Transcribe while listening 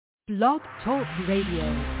Blog Talk Radio.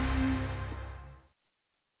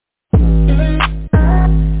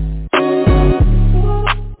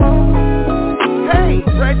 Hey,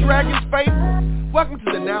 Red Dragons faithful! Welcome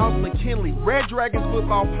to the Niles McKinley Red Dragons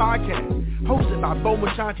Football Podcast, hosted by Bo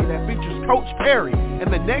Machanti, that features Coach Parry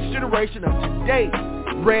and the next generation of today's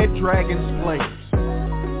Red Dragons players.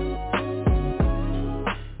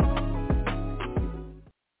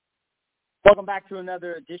 Welcome back to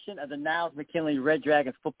another edition of the Niles McKinley Red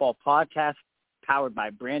Dragons Football Podcast, powered by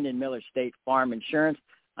Brandon Miller State Farm Insurance.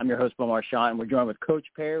 I'm your host, Bo Marchand, and we're joined with Coach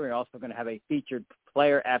Parry. We're also going to have a featured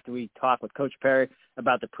player after we talk with Coach Parry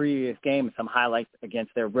about the previous game and some highlights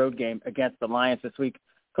against their road game against the Lions this week.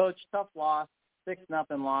 Coach, tough loss, 6-0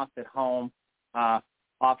 loss at home, off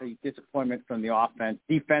a disappointment from the offense.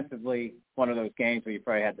 Defensively, one of those games where you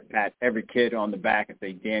probably had to pat every kid on the back and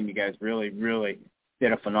say, damn, you guys really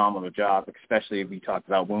did a phenomenal job, especially if we talked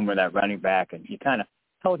about Woomer, that running back, and you kind of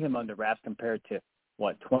held him under wraps compared to,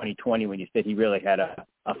 2020 when you said he really had a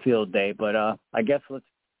field day. But I guess let's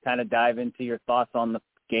kind of dive into your thoughts on the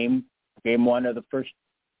game one of the first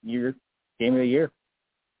game of the year.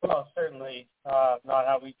 Well, certainly not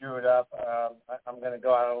how we drew it up. I'm going to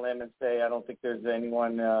go out on a limb and say I don't think there's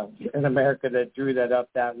anyone in America that drew that up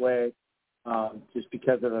that way, just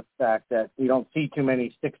because of the fact that we don't see too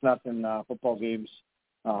many 6-0 football games,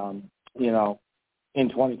 in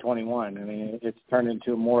 2021. I mean, it's turned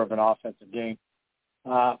into more of an offensive game.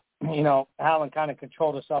 Allen kind of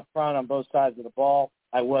controlled us up front on both sides of the ball.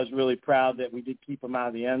 I was really proud that we did keep him out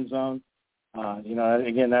of the end zone.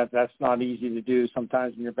 Again, that's not easy to do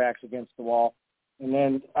sometimes when your back's against the wall. And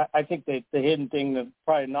then I think that the hidden thing that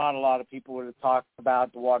probably not a lot of people would have talked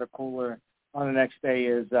about, the water cooler on the next day,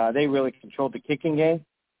 is they really controlled the kicking game.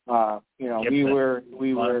 We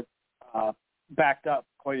were backed up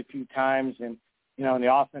quite a few times, and and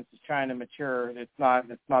the offense is trying to mature. It's not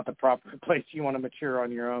the proper place you want to mature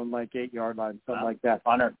on your own, like 8-yard line, something like that.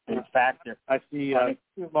 Honor, big factor. I see.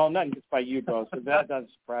 Nothing gets by you, bro. So that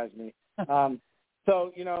doesn't surprise me. That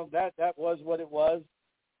was what it was.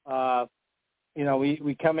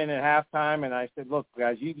 We come in at halftime, and I said, look,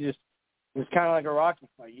 guys, it was kind of like a Rocky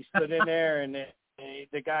fight. You stood in there, and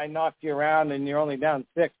the guy knocked you around, and you're only down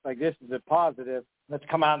 6. Like, this is a positive. Let's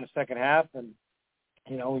come out in the second half, and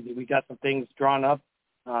we got some things drawn up,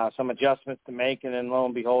 some adjustments to make, and then lo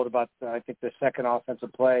and behold, about I think the second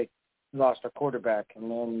offensive play, we lost our quarterback, and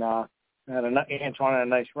then Antoine had a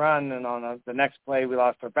nice run, and on the next play, we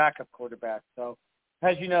lost our backup quarterback. So,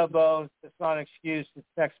 as you know, Bo, it's not an excuse. It's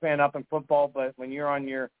next man up in football, but when you're on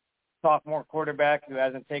your sophomore quarterback who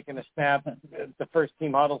hasn't taken a snap, the first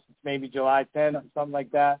team huddle since maybe July 10th or something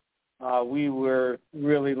like that, we were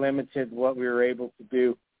really limited what we were able to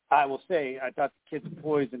do. I will say I thought the kid's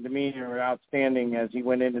poise and demeanor were outstanding as he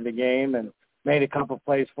went into the game and made a couple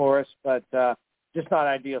plays for us, but just not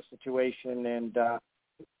an ideal situation. And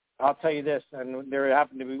I'll tell you this, and there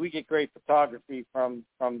happened to be, we get great photography from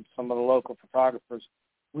some of the local photographers.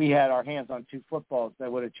 We had our hands on 2 footballs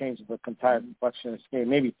that would have changed the entire complexion of this game,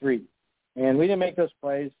 maybe 3. And we didn't make those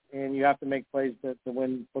plays, and you have to make plays to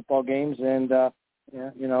win football games. And,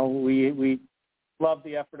 we love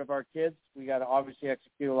the effort of our kids. We got to obviously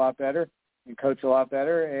execute a lot better and coach a lot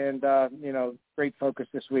better. And, great focus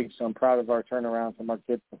this week. So I'm proud of our turnaround from our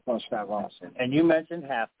kids to flush that loss. And you mentioned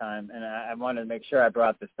halftime, and I wanted to make sure I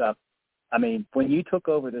brought this up. I mean, when you took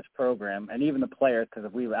over this program, and even the players, because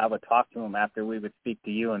I would talk to them after we would speak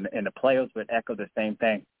to you, and the players would echo the same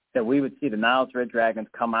thing, that we would see the Niles Red Dragons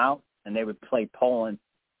come out, and they would play Poland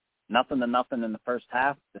 0-0 in the first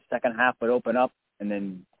half. The second half would open up, and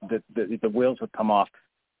then the wheels would come off.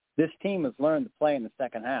 This team has learned to play in the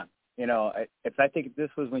second half. If I think this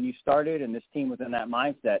was when you started and this team was in that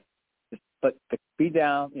mindset, but to be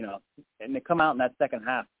down, and to come out in that second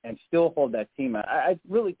half and still hold that team, I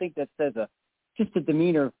really think that says just a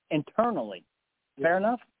demeanor internally. Fair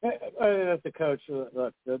enough? That's the coach.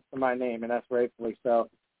 Look, that's my name, and that's rightfully so.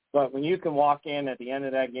 But when you can walk in at the end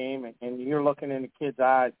of that game and you're looking in the kids'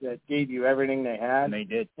 eyes that gave you everything they had. And they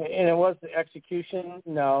did. And it was the execution?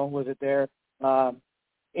 No. Was it there?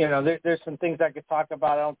 There's some things I could talk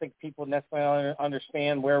about. I don't think people necessarily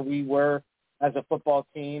understand where we were as a football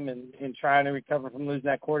team and trying to recover from losing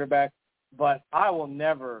that quarterback. But I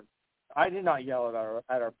did not yell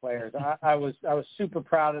at our players. I was super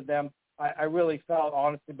proud of them. I really felt,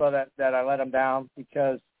 honestly, Bo, that I let them down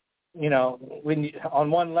because,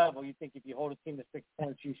 on one level, you think if you hold a team to 6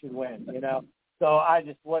 points, you should win, So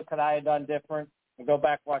what could I have done different? And go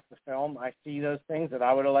back, watch the film. I see those things that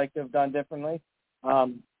I would have liked to have done differently.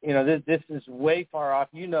 This is way far off.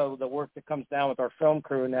 The work that comes down with our film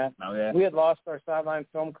crew and that. Oh, yeah. We had lost our sideline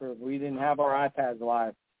film crew. We didn't have our iPads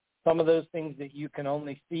live. some of those things that you can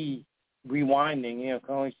only see rewinding,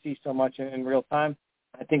 can only see so much in real time.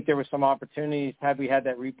 I think there were some opportunities had we had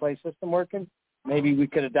that replay system working. Maybe we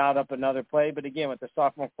could have dialed up another play. But, again, with the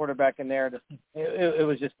sophomore quarterback in there, it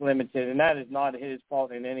was just limited. And that is not his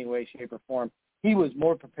fault in any way, shape, or form. He was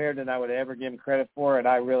more prepared than I would ever give him credit for, and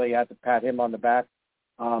I really had to pat him on the back.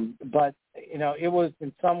 But, it was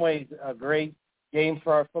in some ways a great game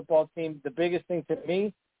for our football team. The biggest thing to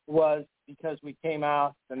me was because we came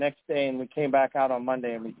out the next day and we came back out on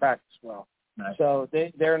Monday and we practiced well. Nice. So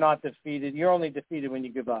they're not defeated. You're only defeated when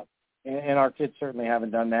you give up. And our kids certainly haven't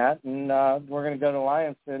done that. And we're going to go to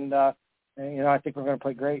Alliance, and I think we're going to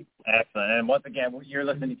play great. Excellent. And once again, you're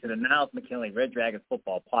listening to the Niles McKinley Red Dragons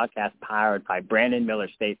Football Podcast, powered by Brandon Miller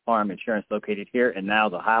State Farm Insurance, located here in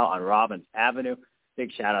Niles, Ohio on Robbins Avenue.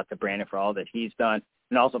 Big shout-out to Brandon for all that he's done.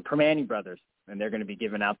 And also Permani Brothers, and they're going to be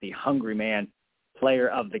giving out the Hungry Man Player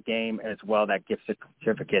of the Game as well, that gift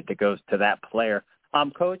certificate that goes to that player.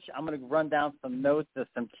 Coach, I'm going to run down some notes of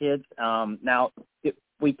some kids. Now,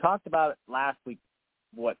 we talked about it last week,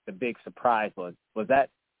 what the big surprise was. Was that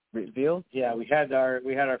revealed? Yeah, we had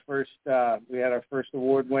our first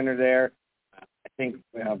award winner there. I think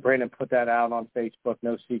Brandon put that out on Facebook,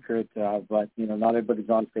 no secret. But not everybody's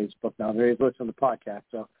on Facebook now. They're listening to the podcast,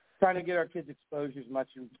 so trying to get our kids exposure as much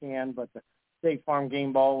as we can. But the State Farm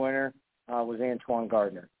Game Ball winner was Antoine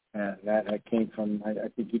Gardner. That came from. I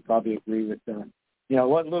think you'd probably agree with.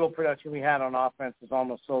 What little production we had on offense was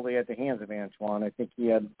almost solely at the hands of Antoine. I think he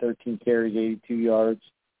had 13 carries, 82 yards.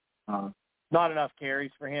 Not enough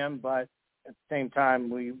carries for him, but at the same time,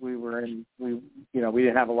 we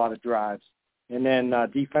didn't have a lot of drives. And then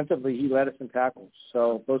defensively, he led us in tackles.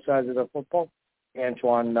 So both sides of the football,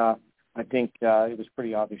 Antoine, I think it was a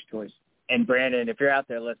pretty obvious choice. And Brandon, if you're out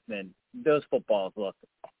there listening, those footballs look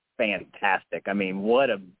fantastic. I mean, what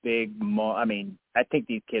a big I think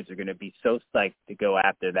these kids are going to be so psyched to go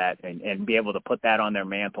after that and be able to put that on their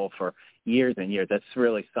mantle for years and years. That's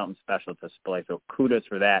really something special to display. So kudos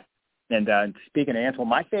for that. And speaking of Antoine,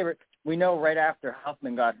 my favorite, we know right after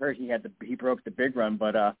Huffman got hurt, he broke the big run,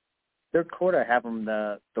 but third quarter, I have him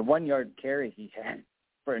the 1 yard carry he had.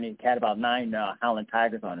 And he had about 9 Howland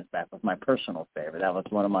Tigers on his back. Was my personal favorite. That was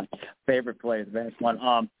one of my favorite plays. Best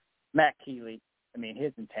one. Matt Keeley. I mean,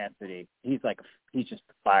 his intensity. He's just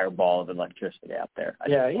a fireball of electricity out there.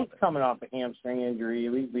 He's coming off a hamstring injury.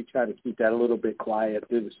 We try to keep that a little bit quiet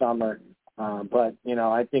through the summer. But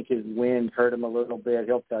I think his wind hurt him a little bit.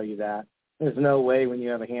 He'll tell you that. There's no way when you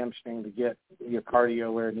have a hamstring to get your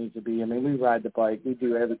cardio where it needs to be. I mean, we ride the bike. We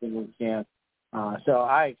do everything we can. So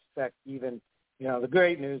I expect even, the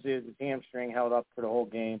great news is his hamstring held up for the whole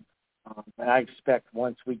game. And I expect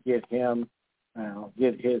once we get him,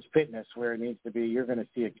 get his fitness where it needs to be, you're going to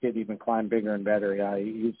see a kid even climb bigger and better. Yeah,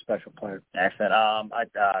 he's a special player. Excellent.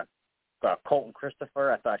 Colton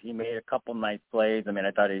Christopher, I thought he made a couple nice plays. I mean,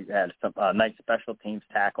 I thought he had some nice special teams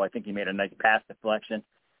tackle. I think he made a nice pass deflection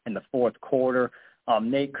in the fourth quarter.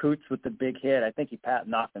 Nate Coots with the big hit. I think he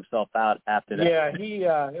knocked himself out after that.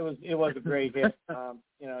 Yeah, it was a great hit.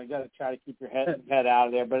 You got to try to keep your head out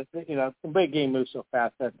of there. But the big game moves so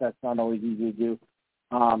fast that's not always easy to do.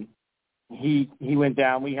 He went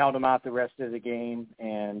down. We held him out the rest of the game,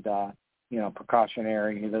 and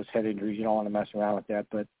precautionary. Those head injuries, you don't want to mess around with that.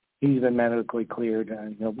 But he's been medically cleared,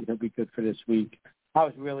 and he'll be good for this week. I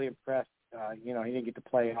was really impressed. He didn't get to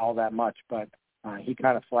play all that much, but he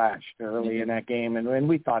kind of flashed early in that game, and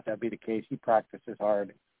we thought that'd be the case. He practices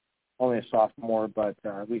hard. Only a sophomore, but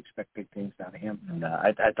we expect big things out of him.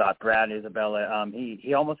 I thought Brad Isabella,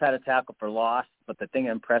 he almost had a tackle for loss, but the thing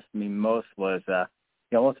that impressed me most was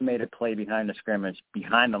he almost made a play behind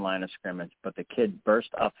the line of scrimmage, but the kid burst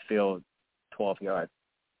upfield 12 yards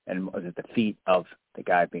and was at the feet of the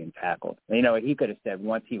guy being tackled. He could have said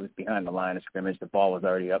once he was behind the line of scrimmage, the ball was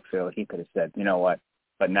already upfield, he could have said, you know what?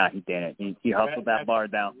 But no, he didn't. He hustled that bar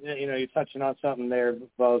down. You're touching on something there,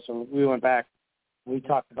 Bo. So we went back. We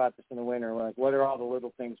talked about this in the winter. Like, what are all the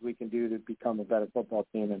little things we can do to become a better football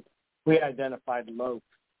team? And we identified loaf.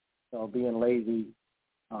 So being lazy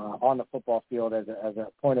on the football field as a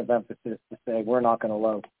point of emphasis to say we're not going to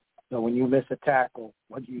loaf. So when you miss a tackle,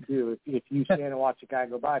 what do? If you stand and watch a guy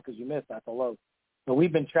go by because you missed, that's a loaf. So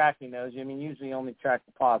we've been tracking those. I mean, usually only track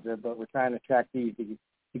the positive, but we're trying to track these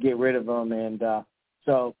to get rid of them. And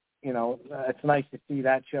so, it's nice to see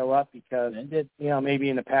that show up because, maybe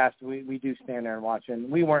in the past we do stand there and watch. And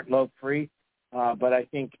we weren't loaf-free, but I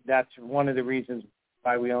think that's one of the reasons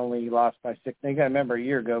why we only lost by 6. You got to remember, a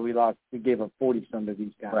year ago we gave up 40-some to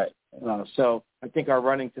these guys. Right. So I think our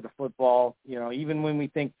running to the football, even when we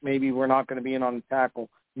think maybe we're not going to be in on the tackle,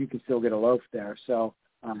 you can still get a loaf there. So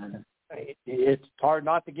it's hard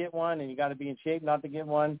not to get one, and you got to be in shape not to get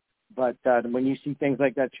one. But when you see things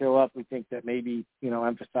like that show up, we think that maybe,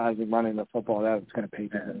 emphasizing running the football, that's going to pay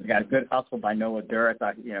dividends. We got a good hustle by Noah Durr. I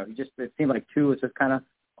thought, it seemed like two was just kind of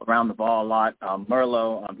around the ball a lot.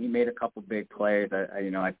 Merlot, he made a couple big plays.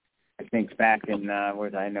 I think back in, I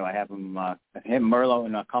have him, Merlot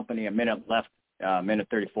and company, a minute left, minute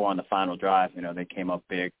 34 on the final drive. They came up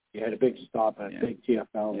big. He had a big stop at big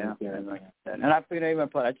TFL. Yeah. And I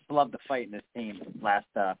just love the fight in this team last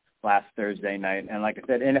Thursday night. And like I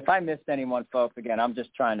said, and if I missed anyone, folks, again, I'm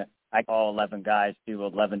just trying to, I call 11 guys do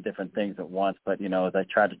 11 different things at once. But, as I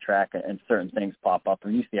try to track it and certain things pop up,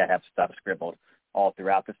 and you see I have stuff scribbled all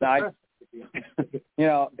throughout the side.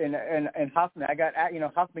 And Huffman,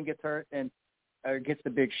 Huffman gets hurt and gets the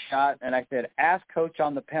big shot. And I said, ask coach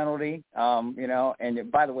on the penalty,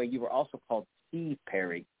 and by the way, you were also called Steve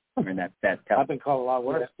Parry. I've been called a lot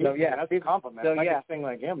worse. So, yeah, that's a compliment. So, yeah. Thing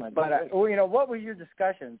like him. But, what were your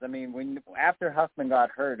discussions? I mean, after Huffman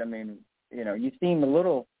got hurt, you seemed a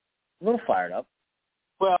little fired up.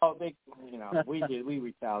 Well, we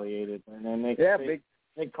retaliated, and then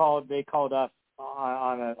they called us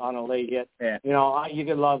on a late hit. Yeah. You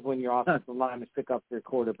can love when your offensive linemen pick up their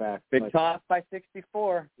quarterback. Big toss by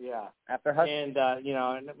 64. Yeah. After Huffman. And,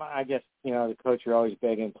 and I guess, the coach are always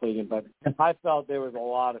begging and pleading, but I felt there was a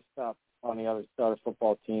lot of stuff on the other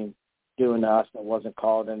football team doing to us that wasn't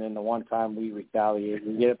called, and then the one time we retaliated,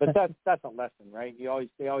 we get it. But that's a lesson, right? They always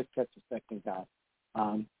catch the second guy.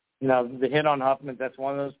 The hit on Huffman, that's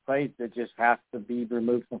one of those plays that just has to be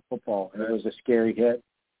removed from football. It was a scary hit.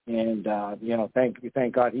 And,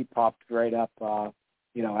 thank God he popped right up,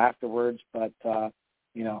 afterwards. But,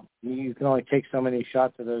 you can only take so many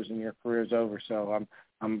shots of those and your career's over. So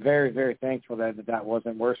I'm very, very thankful that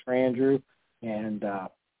wasn't worse for Andrew. And,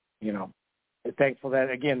 thankful that,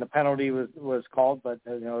 again, the penalty was called, but,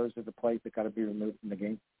 those are the plays that got to be removed from the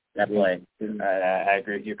game. That play. I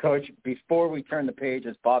agree with you. Coach, before we turn the page,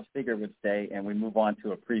 as Bob Seger would say, and we move on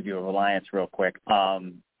to a preview of Alliance real quick,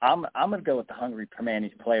 I'm going to go with the Hungry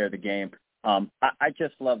Permanis player of the game. I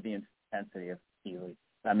just love the intensity of Keeley.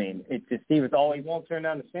 He was always. He won't turn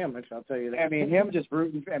down the sandwich, I'll tell you that. Him just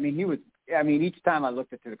rooting. Each time I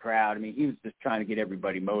looked into the crowd, he was just trying to get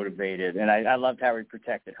everybody motivated, and I loved how he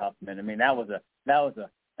protected Huffman.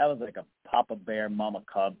 That was like a Papa Bear, Mama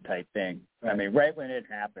Cub type thing. Right. Right when it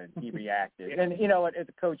happened, he reacted. And you know what? As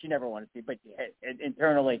a coach, you never want to see, but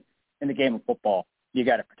internally in the game of football, you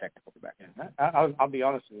got to protect the quarterback. Yeah. I'll be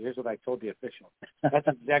honest with you. Here's what I told the official. That's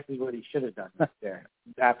exactly what he should have done there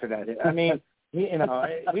after that hit.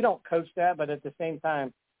 We don't coach that, but at the same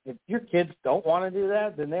time, if your kids don't want to do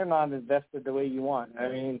that, then they're not invested the way you want.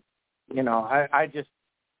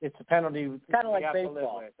 It's a penalty. Kind of like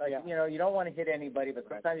baseball. You don't want to hit anybody, but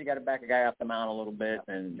sometimes you got to back a guy off the mound a little bit.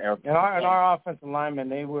 And our offensive linemen,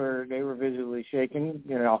 they were visually shaken.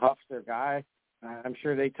 Huff's their guy. I'm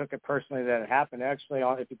sure they took it personally that it happened. Actually,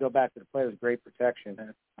 if you go back to the play, it was great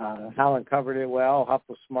protection. Howland covered it well. Huff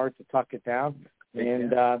was smart to tuck it down,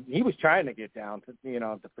 and he was trying to get down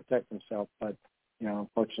to protect himself, but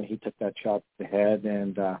unfortunately he took that shot to the head.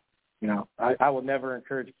 And I will never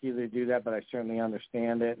encourage Keeley to do that, but I certainly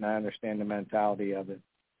understand it, and I understand the mentality of it.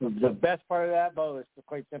 The best part of that, Bo, is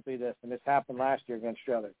quite simply this, and this happened last year against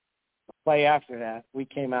Strother. The play after that, we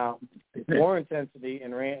came out more intensity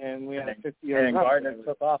and ran, and we had a 50-yard and Gardner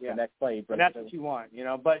took off the next play. And that's what you want,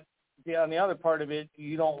 But on the other part of it,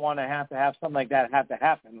 you don't want to have something like that have to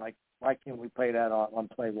happen. Like, why can't we play that on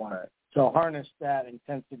play one? Right. So harness that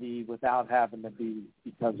intensity without having to be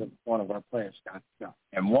because of one of our players.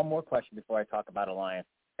 And one more question before I talk about Alliance.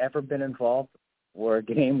 Ever been involved or a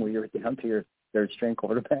game where you're down to your third-string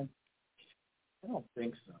quarterback? I don't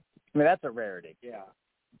think so. That's a rarity. Yeah.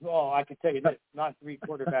 Well, I can tell you this, not 3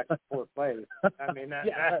 quarterbacks in 4 plays. That's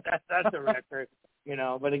a record,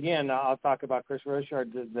 But again, I'll talk about Chris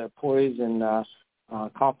Rochard. The poise and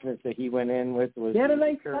confidence that he went in with was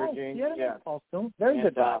encouraging. He had a nice pulse. Very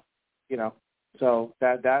good job. So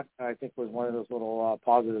that I think was one of those little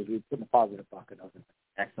positives we put in the positive bucket of it.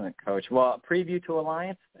 Excellent, Coach. Well, preview to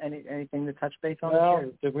Alliance, anything to touch base on?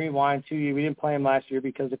 Well, to rewind 2 years, we didn't play them last year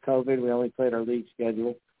because of COVID. We only played our league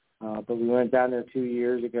schedule. But we went down there 2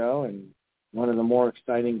 years ago, and one of the more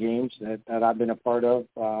exciting games that I've been a part of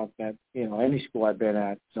at any school I've been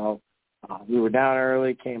at. So we were down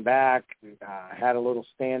early, came back, had a little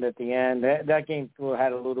stand at the end. That game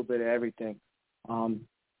had a little bit of everything.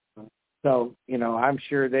 So I'm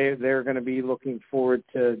sure they're going to be looking forward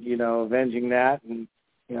to avenging that. And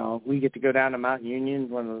we get to go down to Mount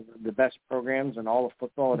Union, one of the best programs in all of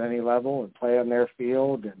football at any level, and play on their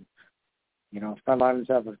field. And Frontliners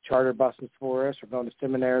have charter buses for us. We're going to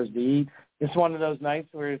seminaries to eat. It's one of those nights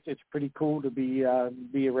where it's pretty cool to be a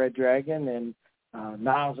Red Dragon. And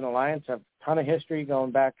Niles and Alliance have a ton of history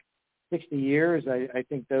going back 60 years. I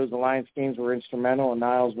think those Alliance games were instrumental in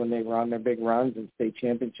Niles when they were on their big runs and state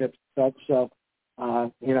championships and such. So,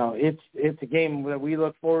 it's a game that we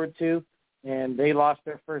look forward to. And they lost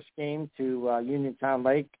their first game to Uniontown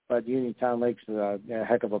Lake, but Uniontown Lake's a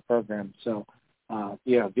heck of a program. So,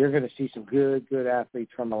 you're going to see some good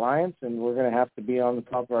athletes from Alliance, and we're going to have to be on the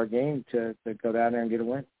top of our game to go down there and get a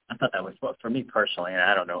win. I thought that was, for me personally, and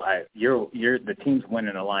I don't know, you're the team's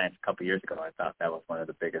winning Alliance a couple years ago. I thought that was one of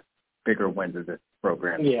the bigger wins of this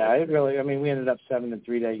program. Yeah, we ended up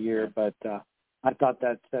 7-3 that year, but I thought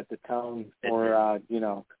that set the tone for,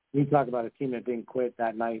 you talk about a team that didn't quit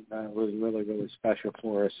that night. It was really, really special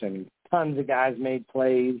for us, and tons of guys made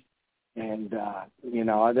plays. And,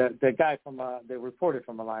 the guy the reporter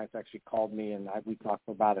from Alliance actually called me, and we talked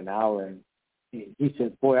for about an hour, and he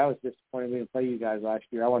said, boy, I was disappointed we didn't play you guys last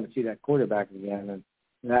year. I want to see that quarterback again.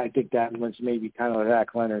 And I think that was maybe kind of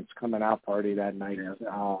Zach Leonard's coming out party that night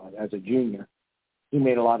as a junior. He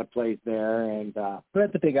made a lot of plays there. And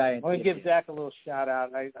that's the big guy. I want to give Zach a little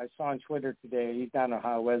shout-out. I saw on Twitter today, he's down in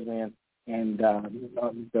Ohio Wesleyan, and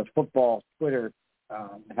the football Twitter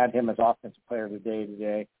had him as Offensive Player of the Day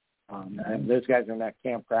today. And those guys are in that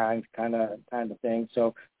camp grind kind of thing.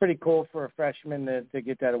 So pretty cool for a freshman to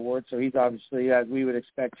get that award. So he's obviously, as we would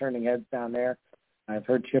expect, turning heads down there. I've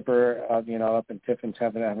heard Chipper, up in Tiffin's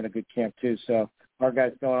having a good camp too. So our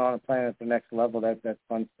guys going on and playing at the next level, that's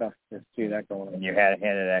fun stuff to see that going on. And you had a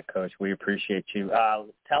hand in that, Coach. We appreciate you.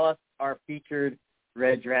 Tell us our featured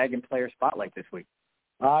Red Dragon player spotlight this week.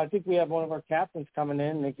 I think we have one of our captains coming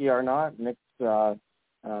in, Nicky Arnott. Nick's a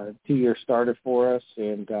 2-year starter for us,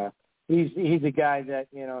 and he's a guy that,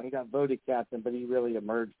 he got voted captain, but he really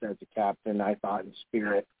emerged as a captain, I thought, in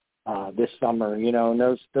spirit this summer. And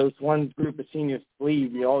those one group of seniors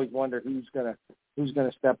leave, you always wonder who's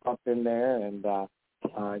gonna step up in there. And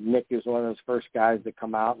Nick is one of those first guys that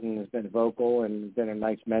come out and has been vocal and been a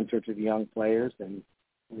nice mentor to the young players. And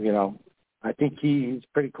I think he's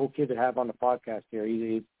a pretty cool kid to have on the podcast here.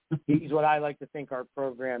 He's what I like to think our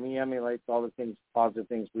program. He emulates all the positive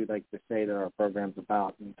things we like to say that our program's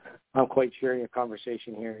about. And I'm quite sure in your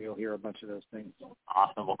conversation here, you'll hear a bunch of those things.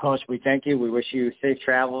 Awesome. Well, Coach, we thank you. We wish you safe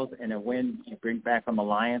travels and a win you bring back from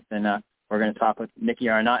Alliance. And we're going to talk with Nicky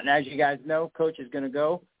Arnott. And as you guys know, Coach is going to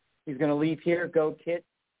go. He's going to leave here, go get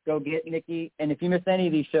Nicky. And if you miss any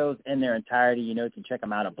of these shows in their entirety, you can check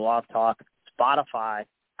them out at Blog Talk, Spotify,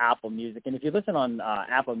 Apple Music. And if you listen on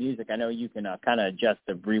Apple Music, I know you can kind of adjust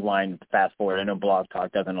the rewind, fast forward. I know Blog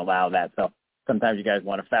Talk doesn't allow that. So sometimes you guys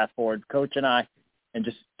want to fast forward Coach and I and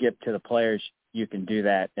just skip to the players. You can do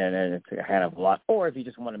that, and it's kind of a lot. Or if you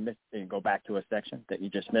just want to miss and go back to a section that you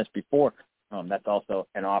just missed before, that's also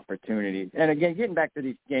an opportunity. And again, getting back to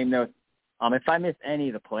these game notes, if I miss any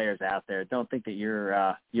of the players out there, don't think that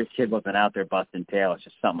your kid wasn't out there busting tail. It's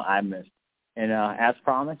just something I missed. And as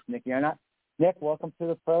promised, Nicky Arnott. Nick, welcome to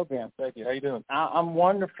the program. Thank you. How you doing? I'm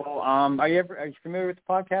wonderful. Are you familiar with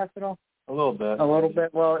the podcast at all? A little bit. A little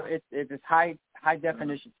bit. Well, it's high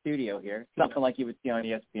definition studio here. Something like you would see on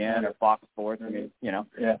ESPN or Fox Sports. Yeah.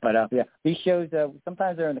 But these shows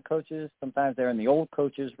sometimes they're in the coaches, sometimes they're in the old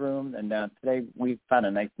coaches' room, and today we found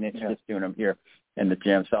a nice niche just doing them here in the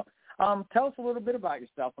gym. So, tell us a little bit about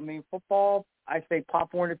yourself. Football. I say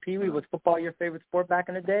Pop Warner Pee Wee. Was football your favorite sport back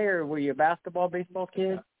in the day, or were you a basketball, baseball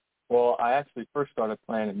kid? Well, I actually first started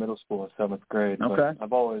playing in middle school in 7th grade. Okay. But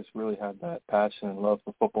I've always really had that passion and love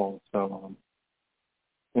for football. So,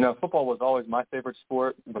 football was always my favorite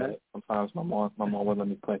sport, but sometimes my mom would let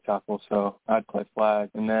me play tackle, so I'd play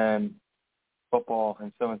flag. And then football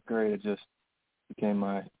in 7th grade, it just became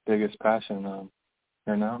my biggest passion.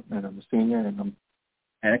 Here now, and I'm a senior, and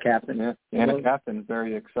a captain. Yeah, and a captain.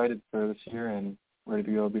 Very excited for this year and ready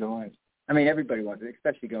to go beat the Lions. Everybody wants it,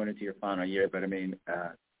 especially going into your final year, but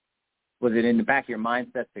was it in the back of your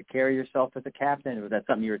mindset to carry yourself as a captain? Was that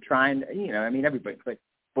something you were trying? Everybody. But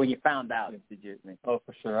when you found out, did you? Oh,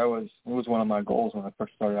 for sure. It was one of my goals when I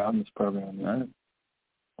first started out in this program.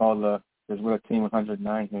 There's with a team of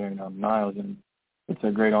 109 here in Niles, and it's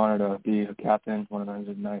a great honor to be a captain, one of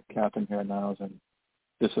the 109th captain here at Niles, and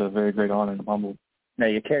just a very great honor, and I'm humbled. Now,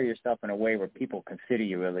 you carry yourself in a way where people consider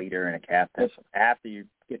you a leader and a captain. Yes. After you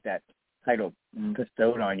get that title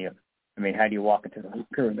bestowed on you, how do you walk into the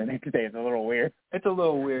locker room the next day? It's a little weird. It's a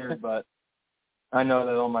little weird, but I know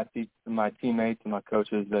that all my teammates and my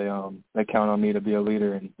coaches, they count on me to be a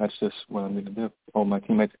leader, and that's just what I'm going to do, hold my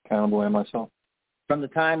teammates accountable and myself. From the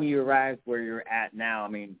time you arrived where you're at now,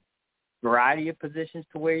 variety of positions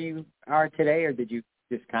to where you are today, or did you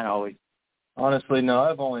just kind of always? Honestly, no.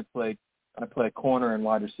 I play corner and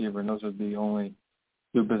wide receiver, and those are the only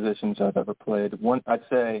two positions I've ever played. One, I'd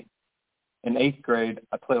say, in 8th grade,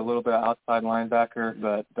 I played a little bit of outside linebacker,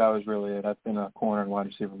 but that was really it. I've been a corner and wide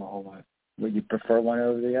receiver my whole life. Would you prefer one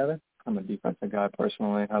over the other? I'm a defensive guy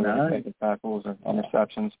personally. I like taking tackles and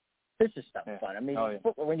interceptions. There's just something fun. I mean,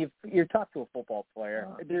 when you talk to a football player,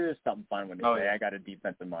 there is something fun when they say, "I got a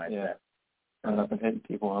defensive mindset." Yeah. And I've been hitting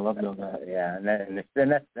people. I love doing that. Yeah, and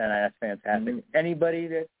that's fantastic. Mm-hmm.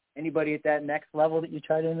 Anybody at that next level that you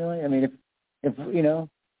try to emulate? I mean, if you know,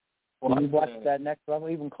 you watch that next level,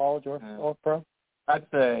 even college or pro. I'd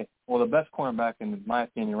say, the best cornerback in my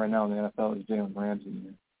opinion right now in the NFL is Jalen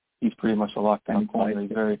Ramsey. He's pretty much a lockdown corner.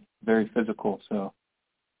 He's very, very physical. So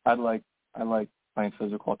I like playing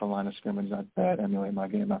physical at the line of scrimmage. I'd emulate my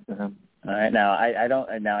game after him. All right. Now, I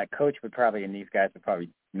don't. Now, a coach would probably, and these guys would probably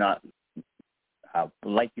not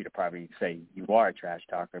like you to probably say you are a trash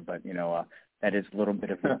talker, but that is a little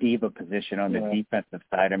bit of a diva position on the defensive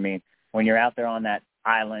side. I mean, when you're out there on that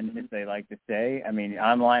island, as they like to say, I mean,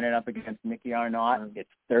 I'm lining up against Mickey Arnott. It's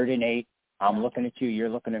 3rd and 8. I'm looking at you. You're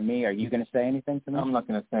looking at me. Are you going to say anything to me? I'm not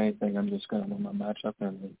going to say anything. I'm just going to win my matchup,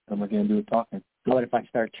 and I'm going to do the talking. What if I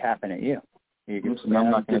start chapping at you?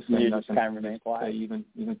 I'm not going to say nothing. Just kind of remain quiet. Stay even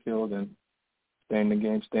killed and stay in the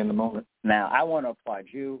game, stay in the moment. Now, I want to applaud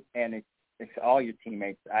you and it's all your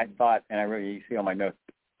teammates. I thought, and I really, you see on my notes,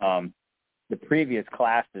 the previous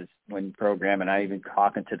classes when program, and I even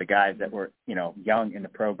talking to the guys that were, young in the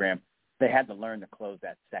program, they had to learn to close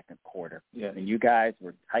that second quarter. Yeah. And you guys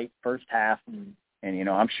were tight first half, and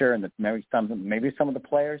I'm sure maybe some of the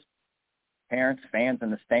players, parents, fans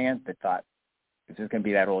in the stands that thought this is going to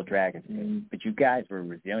be that old Dragons. But you guys were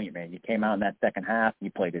resilient, man. You came out in that second half,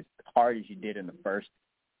 you played as hard as you did in the first.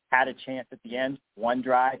 Had a chance at the end, one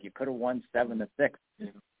drive, you could have won 7-6. Yeah.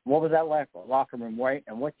 What was that like, locker room, right?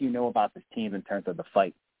 And what do you know about this team in terms of the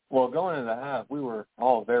fight? Well, going into the half, we were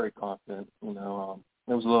all very confident.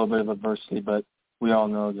 There was a little bit of adversity, but we all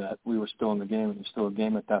know that we were still in the game, and it was still a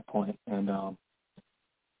game at that point. And,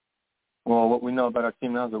 what we know about our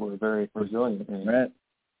team now is that we're very resilient. And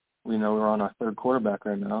we know we're on our 3rd quarterback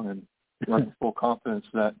right now, and we're full confidence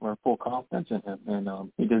in him.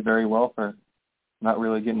 And he did very well for not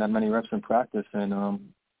really getting that many reps in practice. And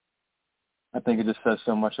I think it just says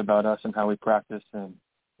so much about us and how we practice, and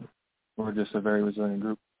we're just a very resilient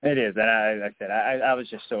group. It is, and I was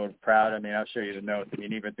just so proud. I mean, I'm sure you didn't know. I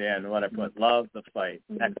mean, even at the end, what I put, love the fight!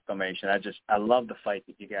 Exclamation! I love the fight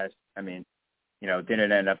that you guys. I mean,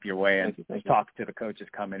 didn't end up your way. And talk to the coaches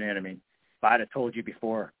coming in. I mean, if I'd have told you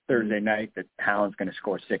before Thursday night that Talon's going to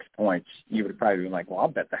score 6 points, you would have probably been like, "Well, I'll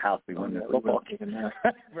bet the house we win this football game."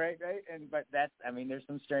 Right. But there's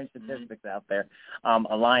some strange statistics out there.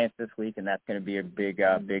 Alliance this week, and that's going to be a big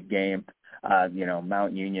game.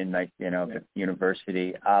 Mount Union, the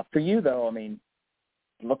university. For you though, I mean,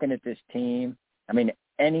 looking at this team, I mean,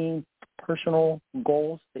 any personal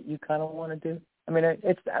goals that you kind of want to do? I mean,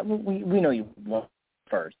 we know you want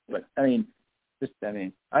first, but I mean,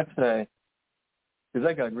 I'd say. Because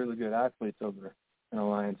they got really good athletes over in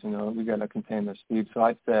Alliance, we got to contain their speed. So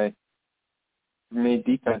I'd say, for me,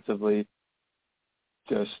 defensively,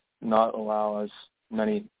 just not allow as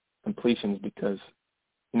many completions because,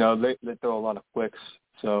 they throw a lot of quicks.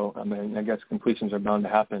 So, I guess completions are bound to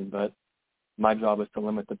happen, but my job is to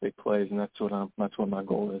limit the big plays, and that's what my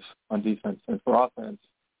goal is on defense. And for offense,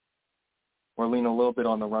 we're leaning a little bit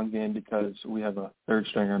on the run game because we have a 3rd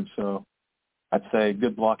stringer, so I'd say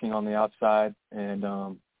good blocking on the outside and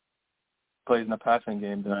plays in the passing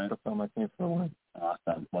game to propel my team for a win.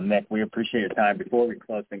 Awesome. Well, Nick, we appreciate your time. Before we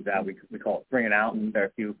close things out, we call it Bring It Out, and there are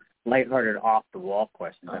a few lighthearted off-the-wall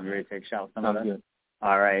questions. Are you ready to take a shot with some of that? Good.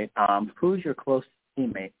 All right. Who's your closest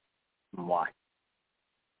teammate and why?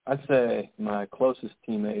 I'd say my closest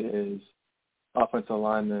teammate is offensive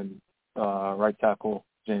lineman, right tackle,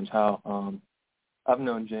 James Howe. I've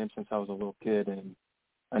known James since I was a little kid, and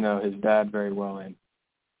I know his dad very well, and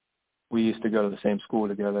we used to go to the same school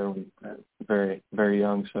together when we were very, very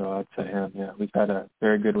young, so I'd say him. Yeah, we've had a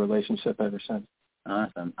very good relationship ever since.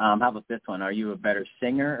 Awesome. How about this one? Are you a better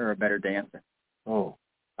singer or a better dancer? Oh,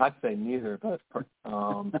 I'd say neither, but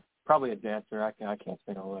probably a dancer. I can't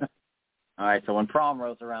sing all that. All right, so when prom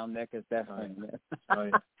rolls around, Nick is definitely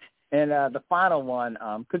And the final one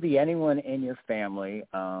could be anyone in your family.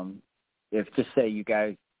 If just say you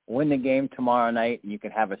guys win the game tomorrow night, and you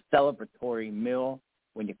can have a celebratory meal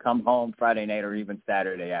when you come home Friday night or even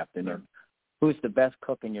Saturday afternoon. Who's the best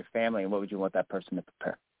cook in your family, and what would you want that person to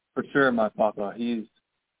prepare? For sure, my papa. He's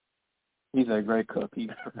a great cook. He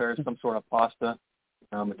prepares some sort of pasta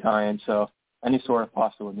I'm Italian, so any sort of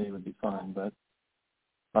pasta with me would be fine. But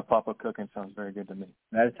my papa cooking sounds very good to me.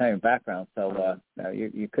 That Italian background, so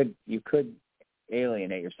you could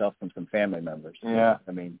alienate yourself from some family members. Yeah.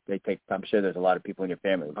 I mean, I'm sure there's a lot of people in your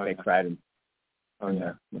family who take pride in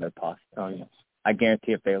their pasta. Oh, yes. I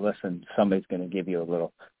guarantee if they listen, somebody's going to give you a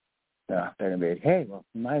little, they're going to be like, hey, well,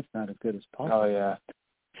 mine's not as good as pasta. Oh, yeah.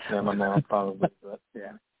 Yeah, my mom probably, but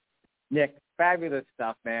yeah. Nick, fabulous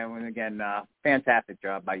stuff, man. And again, fantastic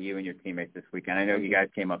job by you and your teammates this weekend. I know you guys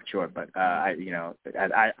came up short, but I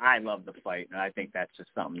love the fight, and I think that's just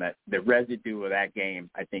something that the residue of that game,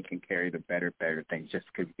 I think, can carry the better things just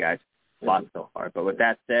because you guys fought so hard. But with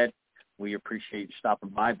that said, we appreciate you stopping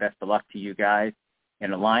by. Best of luck to you guys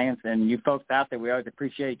in Alliance, and you folks out there. We always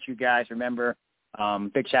appreciate you guys. Remember,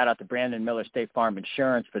 big shout out to Brandon Miller State Farm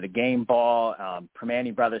Insurance for the game ball,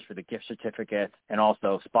 Permani Brothers for the gift certificates, and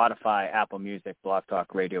also Spotify, Apple Music, Blog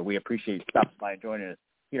Talk Radio. We appreciate you stopping by and joining us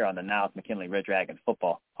here on the Niles McKinley Red Dragons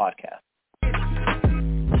Football Podcast.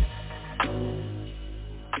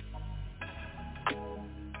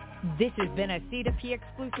 This has been a C2P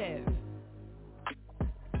exclusive.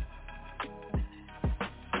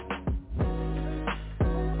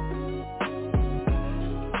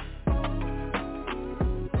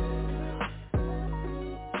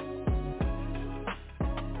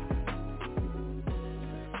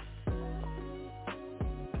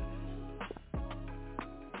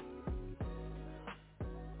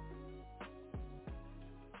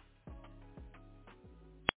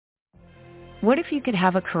 What if you could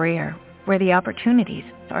have a career where the opportunities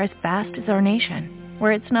are as vast as our nation,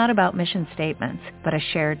 where it's not about mission statements, but a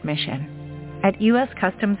shared mission? At U.S.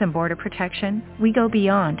 Customs and Border Protection, we go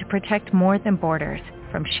beyond to protect more than borders.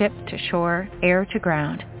 From ship to shore, air to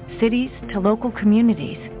ground, cities to local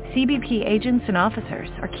communities, CBP agents and officers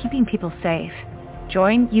are keeping people safe.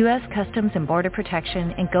 Join U.S. Customs and Border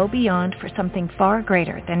Protection and go beyond for something far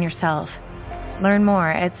greater than yourself. Learn more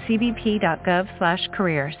at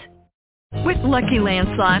cbp.gov/careers. With Lucky Land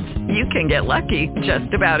Slots, you can get lucky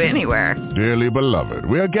just about anywhere. Dearly beloved,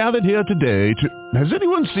 we are gathered here today to... Has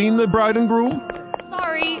anyone seen the bride and groom?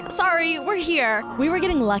 Sorry, we're here. We were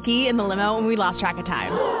getting lucky in the limo and we lost track of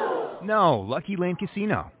time. No, Lucky Land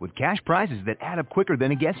Casino, with cash prizes that add up quicker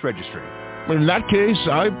than a guest registry. In that case,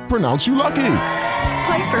 I pronounce you lucky.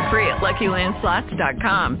 Play for free at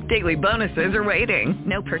LuckyLandSlots.com. Daily bonuses are waiting.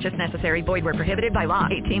 No purchase necessary. Void where prohibited by law.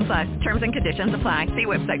 18+. Terms and conditions apply. See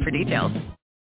website for details.